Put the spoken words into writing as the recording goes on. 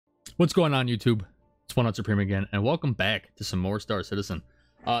What's going on, YouTube? It's One Out Supreme again, and welcome back to some more Star Citizen.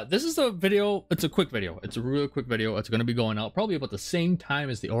 This is a video. It's a quick video. It's a real quick video. It's going to be going out probably about the same time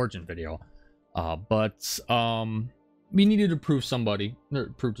as the Origin video. But we needed to prove to somebody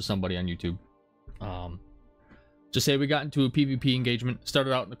on YouTube. Just say we got into a PvP engagement.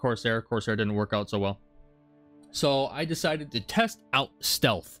 Started out in the Corsair. Corsair didn't work out so well. So I decided to test out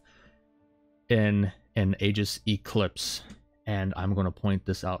stealth in an Aegis Eclipse. And I'm going to point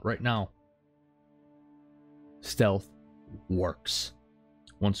this out right now. Stealth works.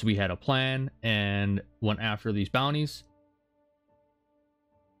 Once we had a plan and went after these bounties,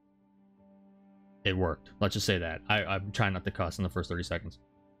 it worked. Let's just say that. I'm trying not to cuss in the first 30 seconds.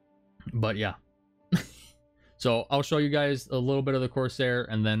 But yeah. So I'll show you guys a little bit of the Corsair,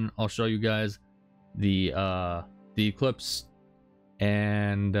 and then I'll show you guys the Eclipse.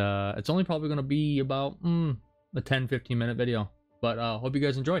 And it's only probably going to be about a 10-15 minute video, but hope you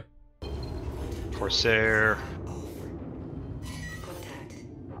guys enjoy. Corsair.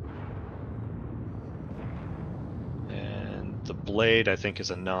 And the blade, I think, is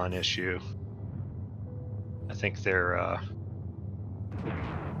a non-issue. I think their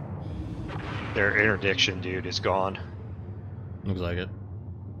interdiction dude is gone. Looks like it.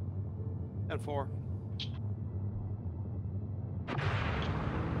 And 4.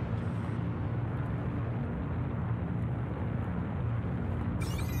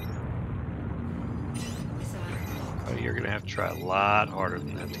 Oh, you're gonna have to try a lot harder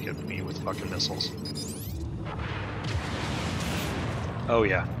than that to get me with fucking missiles. Oh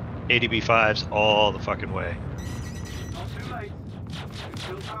yeah, ADB5s all the fucking way. Not too late.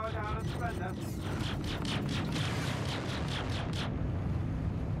 Still power down and surrender.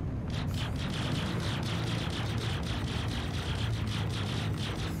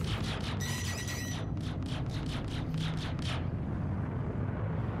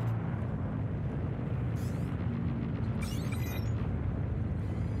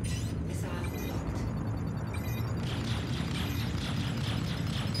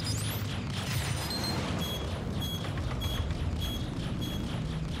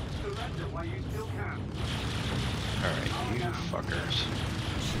 Alright, you fuckers.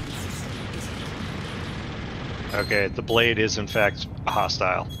 Okay, the blade is in fact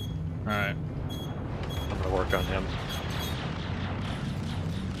hostile. Alright. I'm gonna work on him.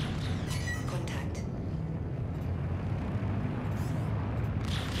 Contact.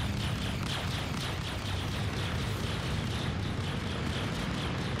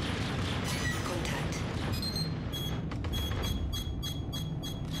 Contact.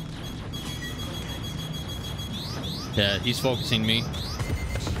 Yeah, he's focusing me.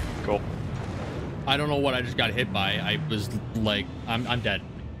 Cool. I don't know what I just got hit by. I was like, I'm dead.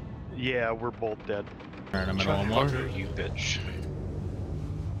 Yeah, we're both dead. Alright, I'm at all one. Fucker, you bitch.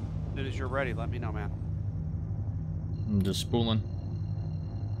 As soon as you're ready, let me know, man. I'm just spooling.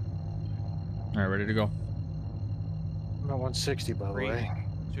 Alright, ready to go. I'm at 160, by the 3, way.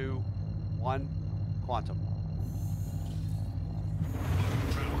 2, 1, quantum.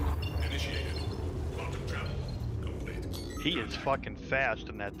 Initiated. Quantum travel complete. He is fucking fast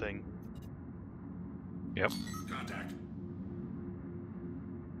in that thing. Yep. Contact.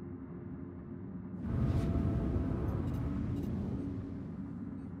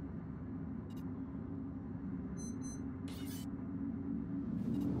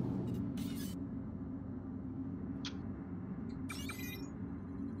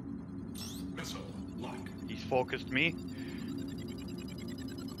 Missile lock. He's focused me.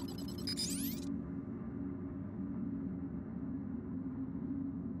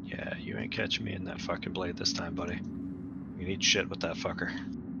 Yeah, you ain't catching me in that fucking blade this time, buddy. You need shit with that fucker.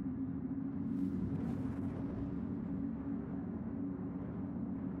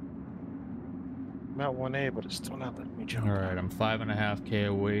 I'm at 1A, but it's still not letting me jump. Alright, I'm 5.5K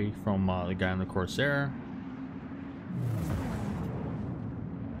away from the guy on the Corsair.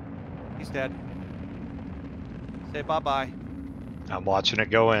 He's dead. Say bye-bye. I'm watching it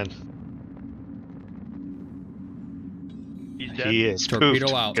go in. He's dead. He is Torpedo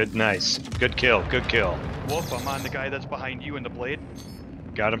poofed. out. Good, nice. Good kill, good kill. Wolf, I'm on the guy that's behind you in the blade.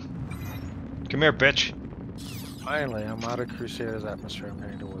 Got him. Come here, bitch. Finally, I'm out of Crusader's atmosphere. I'm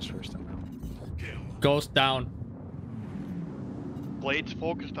heading to West first now. Kill. Ghost down. Blade's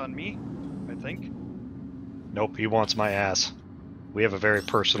focused on me, I think. Nope, he wants my ass. We have a very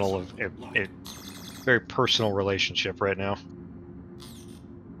personal, very personal relationship right now,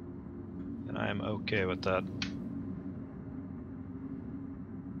 and I am okay with that.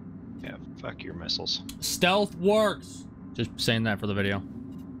 Yeah, fuck your missiles. Stealth works. Just saying that for the video.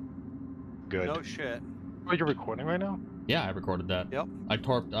 Good. No shit. Oh, you're recording right now? Yeah, I recorded that. Yep. I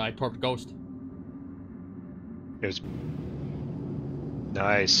torped Ghost. It was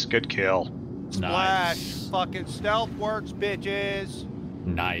nice. Good kill. Splash. Nice. Fucking stealth works, bitches.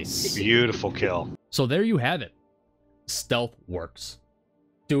 Nice. Beautiful kill. So there you have it. Stealth works.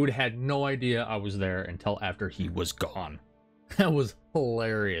 Dude had no idea I was there until after he was gone. That was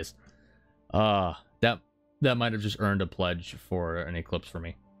hilarious. That might have just earned a pledge for an eclipse for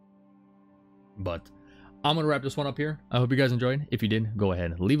me. But I'm gonna wrap this one up here. I hope you guys enjoyed. If you did, go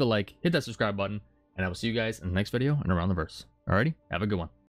ahead, leave a like, hit that subscribe button, and I will see you guys in the next video and around the verse. Alrighty, have a good one.